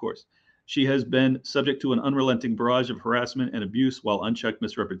on us, of course. She has been subject to an unrelenting barrage of harassment and abuse, while unchecked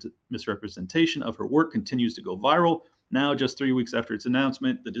misrepresentation of her work continues to go viral. Now, just 3 weeks after its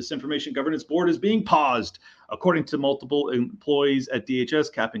announcement, the Disinformation Governance Board is being paused, according to multiple employees at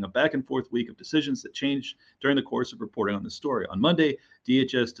DHS, capping a back-and-forth week of decisions that changed during the course of reporting on the story. On Monday,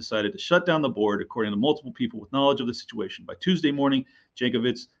 DHS decided to shut down the board, according to multiple people with knowledge of the situation. By Tuesday morning,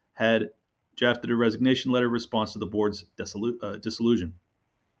 Jankowicz had drafted a resignation letter in response to the board's dissolution.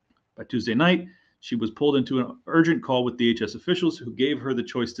 By Tuesday night, she was pulled into an urgent call with DHS officials who gave her the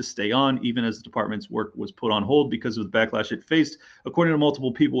choice to stay on, even as the department's work was put on hold because of the backlash it faced, according to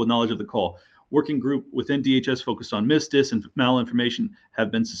multiple people with knowledge of the call. Working group within DHS focused on dis, and malinformation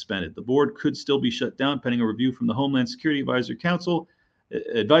have been suspended. The board could still be shut down pending a review from the Homeland Security Advisory Council.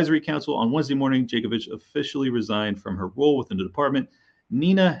 On Wednesday morning, Jankowicz officially resigned from her role within the department.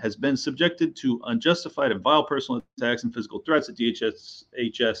 Nina has been subjected to unjustified and vile personal attacks and physical threats, a DHS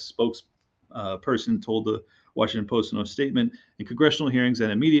spokesperson told the Washington Post in a statement. In congressional hearings and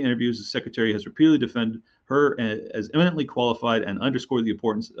in media interviews, the secretary has repeatedly defended her as eminently qualified and underscored the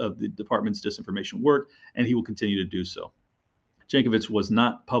importance of the department's disinformation work, and he will continue to do so. Jankowicz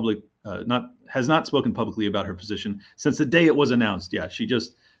has not spoken publicly about her position since the day it was announced. Yeah, she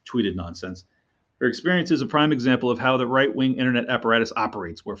just tweeted nonsense. Her experience is a prime example of how the right-wing internet apparatus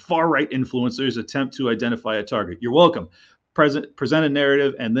operates, where far-right influencers attempt to identify a target. You're welcome. Present a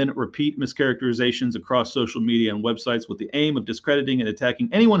narrative and then repeat mischaracterizations across social media and websites with the aim of discrediting and attacking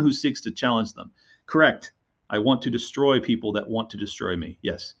anyone who seeks to challenge them. Correct. I want to destroy people that want to destroy me.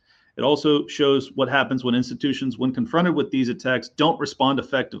 Yes. It also shows what happens when institutions, when confronted with these attacks, don't respond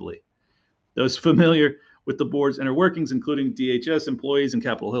effectively. Those familiar with the board's inner workings, including DHS employees and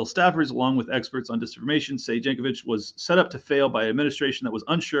Capitol Hill staffers, along with experts on disinformation, say Jankowicz was set up to fail by an administration that was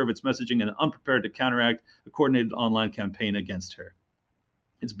unsure of its messaging and unprepared to counteract a coordinated online campaign against her.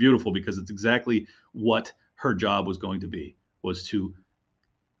 It's beautiful because it's exactly what her job was going to be, was to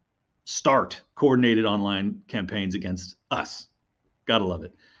start coordinated online campaigns against us. Gotta love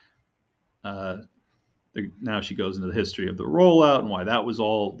it. Now she goes into the history of the rollout and why that was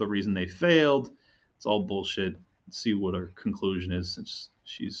all the reason they failed. It's all bullshit. Let's see what her conclusion is, since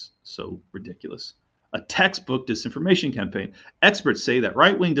she's so ridiculous. A textbook disinformation campaign. Experts say that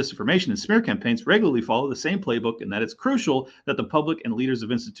right-wing disinformation and smear campaigns regularly follow the same playbook, and that it's crucial that the public and leaders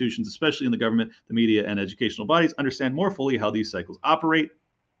of institutions, especially in the government, the media, and educational bodies, understand more fully how these cycles operate.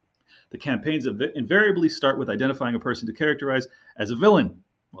 The campaigns invariably start with identifying a person to characterize as a villain.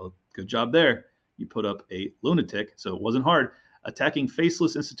 Well, good job there. You put up a lunatic, so it wasn't hard. Attacking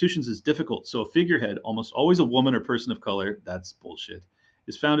faceless institutions is difficult, so a figurehead, almost always a woman or person of color, that's bullshit,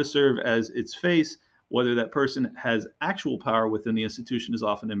 is found to serve as its face. Whether that person has actual power within the institution is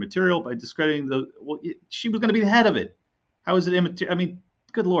often immaterial. By discrediting she was going to be the head of it. How is it immaterial? I mean,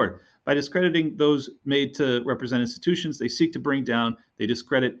 good Lord. By discrediting those made to represent institutions, they seek to bring down, they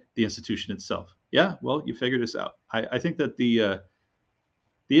discredit the institution itself. Yeah, well, you figured this out. I think that the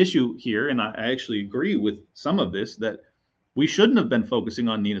issue here, and I actually agree with some of this, that we shouldn't have been focusing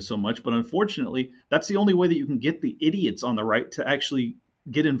on Nina so much, but unfortunately, that's the only way that you can get the idiots on the right to actually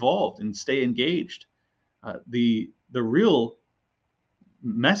get involved and stay engaged. The real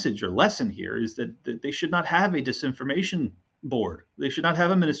message or lesson here is that they should not have a disinformation board. They should not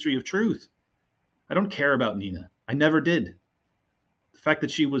have a ministry of truth. I don't care about Nina. I never did. The fact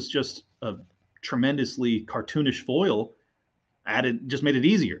that she was just a tremendously cartoonish foil just made it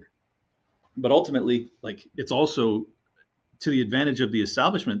easier. But ultimately, like, it's also to the advantage of the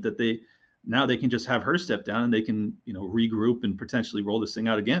establishment that they can just have her step down and they can, regroup and potentially roll this thing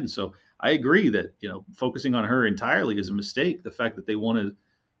out again. So I agree that, focusing on her entirely is a mistake. The fact that they want to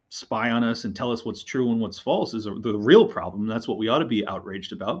spy on us and tell us what's true and what's false is the real problem. That's what we ought to be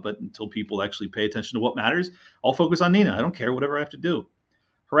outraged about. But until people actually pay attention to what matters, I'll focus on Nina. I don't care, whatever I have to do.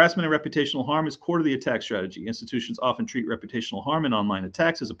 Harassment and reputational harm is core to the attack strategy. Institutions often treat reputational harm in online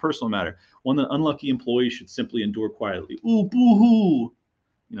attacks as a personal matter, one that unlucky employees should simply endure quietly. Ooh, boo-hoo.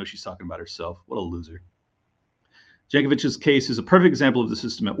 She's talking about herself. What a loser. Jankowicz's case is a perfect example of the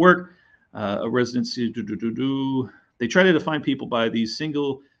system at work. A residency, they try to define people by these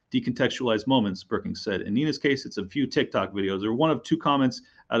single decontextualized moments, Brookings said. In Nina's case, it's a few TikTok videos or one of 2 comments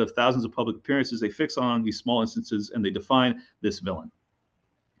out of thousands of public appearances. They fix on these small instances and they define this villain.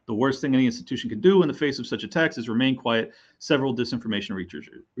 The worst thing any institution can do in the face of such attacks is remain quiet, several disinformation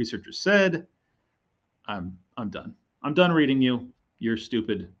researchers said. I'm done. I'm done reading you. You're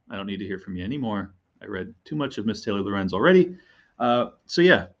stupid. I don't need to hear from you anymore. I read too much of Miss Taylor Lorenz already. So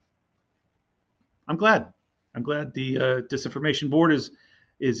yeah, I'm glad the disinformation board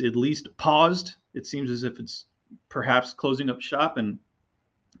is at least paused. It seems as if it's perhaps closing up shop, and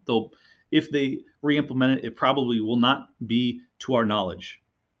if they re-implement it, it probably will not be to our knowledge,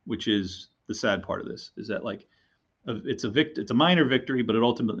 which is the sad part of this, is that like it's a minor victory, but it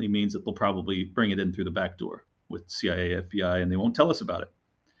ultimately means that they'll probably bring it in through the back door with CIA, FBI, and they won't tell us about it.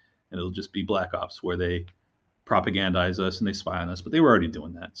 And it'll just be black ops where they propagandize us and they spy on us, but they were already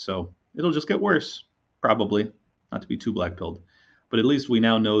doing that. So it'll just get worse, probably, not to be too black-pilled. But at least we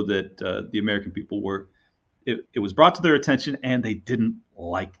now know that the American people it was brought to their attention and they didn't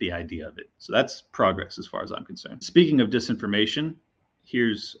like the idea of it. So that's progress as far as I'm concerned. Speaking of disinformation,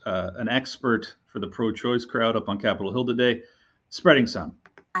 here's an expert for the pro-choice crowd up on Capitol Hill today, spreading some.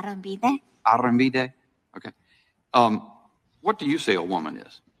 Arambide. Arambide. Okay. What do you say a woman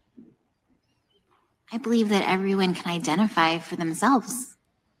is? I believe that everyone can identify for themselves.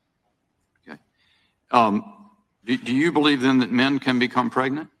 Okay. Do you believe then that men can become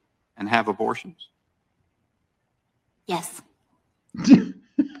pregnant and have abortions? Yes.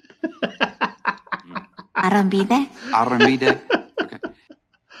 Arambide. Arambide. Okay.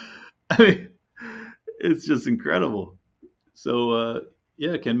 I mean, it's just incredible. So,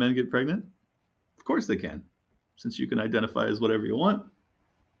 yeah, can men get pregnant? Of course they can. Since you can identify as whatever you want,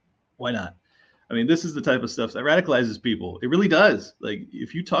 why not? I mean, this is the type of stuff that radicalizes people. It really does. Like,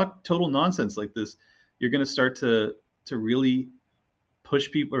 if you talk total nonsense like this, you're going to start to really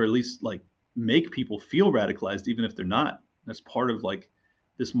push people, or at least like make people feel radicalized, even if they're not. That's part of like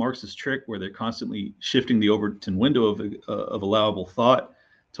this Marxist trick where they're constantly shifting the Overton window of allowable thought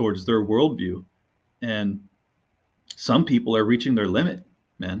towards their worldview. And some people are reaching their limit,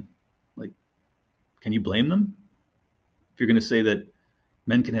 man. Like, can you blame them? If you're going to say that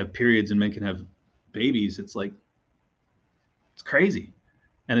men can have periods and men can have babies, it's like, it's crazy.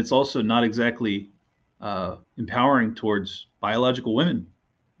 And it's also not exactly empowering towards biological women.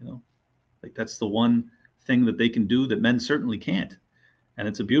 You know, like that's the one thing that they can do that men certainly can't. And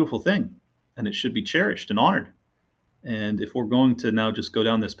it's a beautiful thing, and it should be cherished and honored. And if we're going to now just go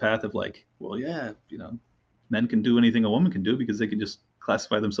down this path of like, well, yeah, you know, men can do anything a woman can do because they can just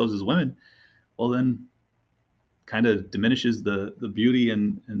classify themselves as women, well, then kind of diminishes the beauty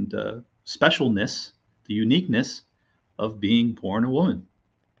and specialness, the uniqueness of being born a woman.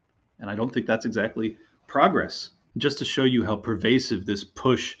 And I don't think that's exactly progress. Just to show you how pervasive this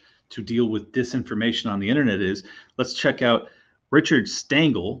push to deal with disinformation on the internet is, let's check out Richard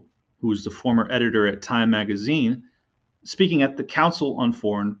Stengel, who is the former editor at Time Magazine, speaking at the Council on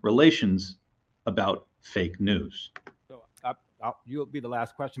Foreign Relations about fake news. So you'll be the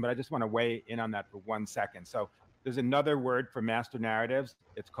last question, but I just want to weigh in on that for 1 second. So there's another word for master narratives.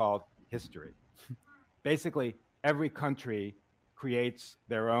 It's called history. Basically, every country creates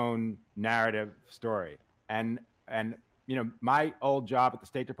their own narrative story. And you know, my old job at the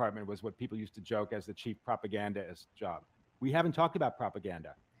State Department was what people used to joke as the chief propagandist job. We haven't talked about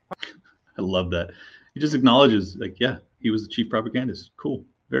propaganda. I love that. He just acknowledges, like, yeah, he was the chief propagandist. Cool.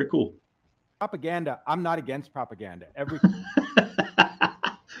 Very cool. Propaganda, I'm not against propaganda.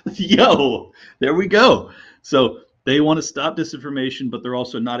 Yo, there we go. So they want to stop disinformation, but they're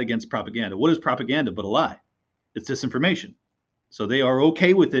also not against propaganda. What is propaganda but a lie? It's disinformation. So they are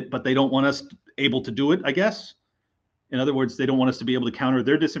okay with it, but they don't want us able to do it, I guess. In other words, they don't want us to be able to counter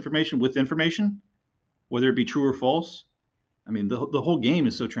their disinformation with information, whether it be true or false. I mean, the whole game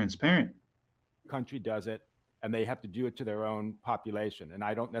is so transparent. Country does it, and they have to do it to their own population. And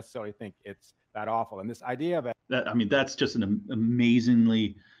I don't necessarily think it's that awful. And this idea of it, I mean, that's just an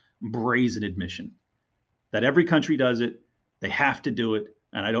amazingly brazen admission that every country does it. They have to do it.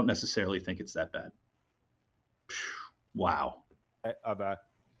 And I don't necessarily think it's that bad. Wow. Of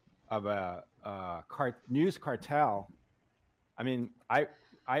a news cartel. I mean, I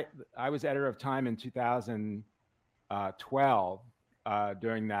was editor of Time in 2012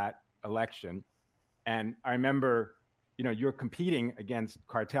 during that election, and I remember, you know, you're competing against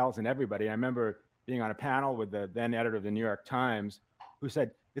cartels and everybody. I remember being on a panel with the then editor of the New York Times, who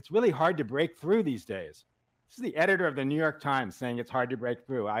said it's really hard to break through these days. This is the editor of the New York Times saying it's hard to break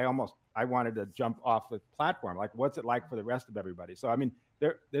through. I wanted to jump off the platform. Like, what's it like for the rest of everybody? So I mean,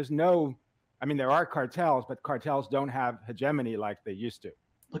 there are cartels, but cartels don't have hegemony like they used to.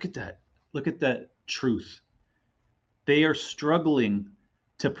 Look at that. Look at that truth. They are struggling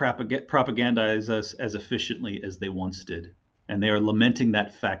to propagandize us as efficiently as they once did. And they are lamenting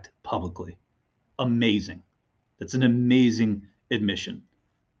that fact publicly. Amazing. That's an amazing admission.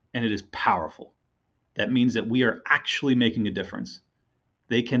 And it is powerful. That means that we are actually making a difference.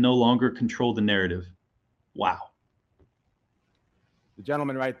 They can no longer control the narrative. Wow. The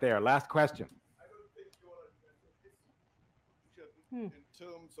gentleman right there. Last question. In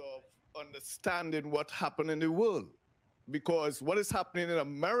terms of understanding what happened in the world, because what is happening in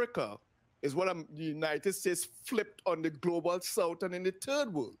America is what the United States flipped on the global south and in the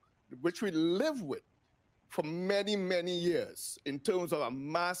third world, which we live with for many, many years in terms of a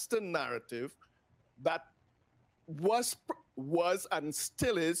master narrative that was and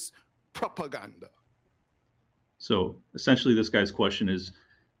still is propaganda. So essentially this guy's question is,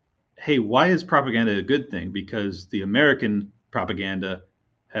 hey, why is propaganda a good thing? Because the American propaganda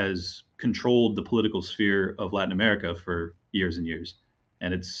has controlled the political sphere of Latin America for years and years,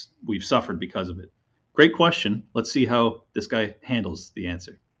 and we've suffered because of it. Great question. Let's see how this guy handles the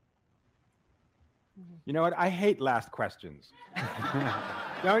answer. You know what? I hate last questions.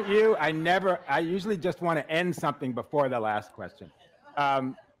 Don't you? I usually just want to end something before the last question.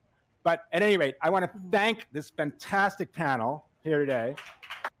 But at any rate, I want to thank this fantastic panel here today.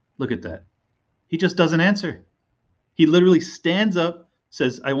 Look at that. He just doesn't answer. He literally stands up,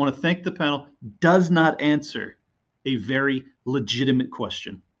 says, I want to thank the panel, does not answer a very legitimate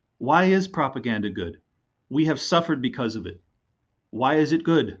question. Why is propaganda good? We have suffered because of it. Why is it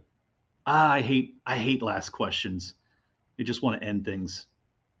good? I hate last questions. You just want to end things.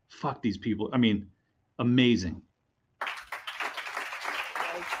 Fuck these people. I mean, amazing.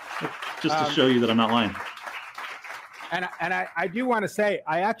 Just to show you that I'm not lying. And I do want to say,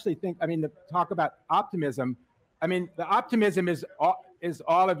 I actually think, the talk about optimism, the optimism is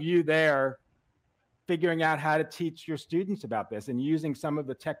all of you there figuring out how to teach your students about this and using some of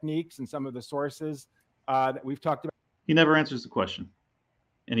the techniques and some of the sources that we've talked about. He never answers the question.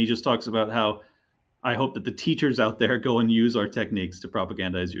 And he just talks about how I hope that the teachers out there go and use our techniques to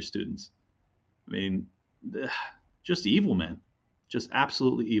propagandize your students. Just evil, man. Just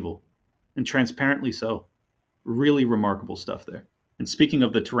absolutely evil. And transparently so. Really remarkable stuff there. And speaking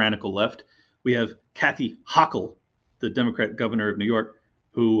of the tyrannical left, we have Kathy Hochul, the Democrat governor of New York,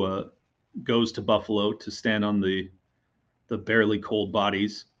 who goes to Buffalo to stand on the barely cold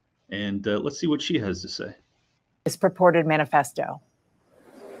bodies. And let's see what she has to say. This purported manifesto.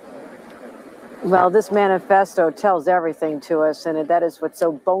 Well, this manifesto tells everything to us, and that is what's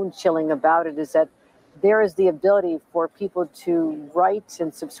so bone-chilling about it, is that there is the ability for people to write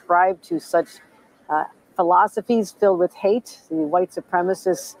and subscribe to such philosophies filled with hate, the white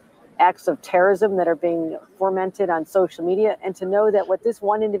supremacist acts of terrorism that are being fomented on social media, and to know that what this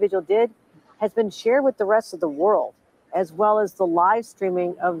one individual did has been shared with the rest of the world, as well as the live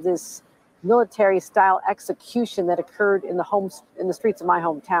streaming of this military-style execution that occurred in the streets of my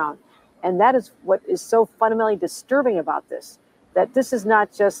hometown. And that is what is so fundamentally disturbing about this, that this is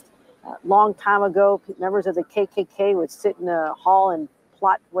not just a long time ago, members of the KKK would sit in a hall and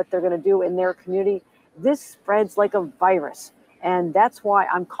plot what they're going to do in their community. This spreads like a virus. And that's why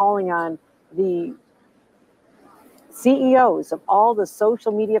I'm calling on the CEOs of all the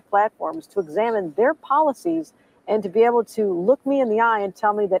social media platforms to examine their policies and to be able to look me in the eye and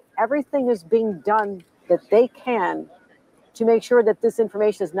tell me that everything is being done that they can to make sure that this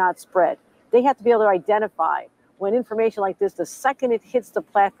information is not spread. They have to be able to identify when information like this, the second it hits the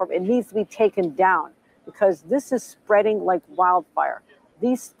platform, it needs to be taken down, because this is spreading like wildfire.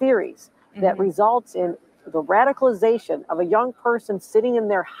 These theories that results in the radicalization of a young person sitting in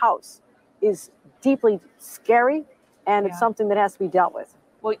their house is deeply scary, and it's something that has to be dealt with.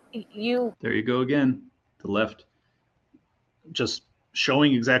 Well, There you go again. The left just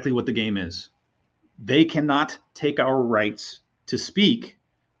showing exactly what the game is. They cannot take our rights to speak,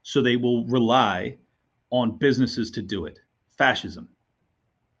 so they will rely on businesses to do it. Fascism.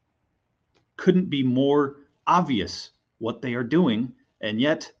 Couldn't be more obvious what they are doing, and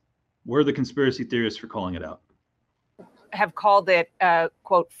yet we're the conspiracy theorists for calling it out. have called it a,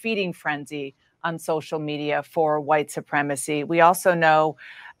 quote, feeding frenzy on social media for white supremacy. We also know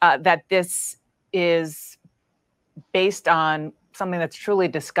that this is based on something that's truly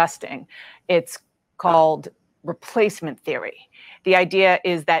disgusting. It's called replacement theory. The idea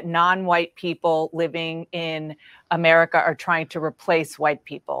is that non-white people living in America are trying to replace white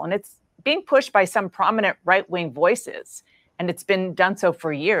people. And it's being pushed by some prominent right-wing voices. And it's been done so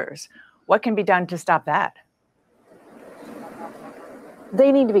for years. What can be done to stop that?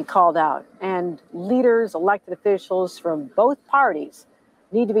 They need to be called out. And leaders, elected officials from both parties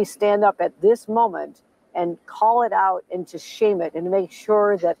need to be stand up at this moment and call it out and to shame it and to make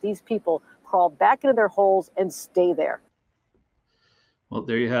sure that these people crawl back into their holes and stay there. Well,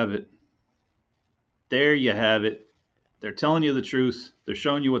 there you have it. There you have it. They're telling you the truth. They're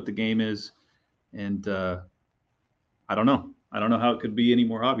showing you what the game is. And I don't know. I don't know how it could be any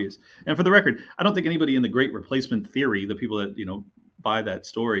more obvious. And for the record, I don't think anybody in the Great Replacement theory, the people that, buy that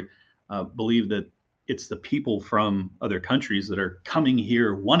story, believe that it's the people from other countries that are coming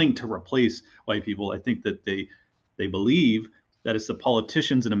here wanting to replace white people. I think that they believe that it's the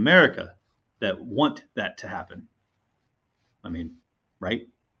politicians in America that want that to happen. I mean, right?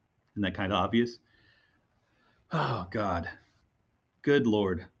 Isn't that kind of obvious? Oh, God. Good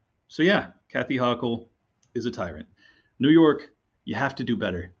Lord. So, yeah, Kathy Hochul is a tyrant. New York, you have to do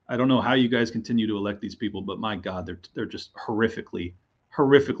better. I don't know how you guys continue to elect these people, but my God, they're just horrifically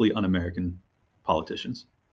un-American politicians.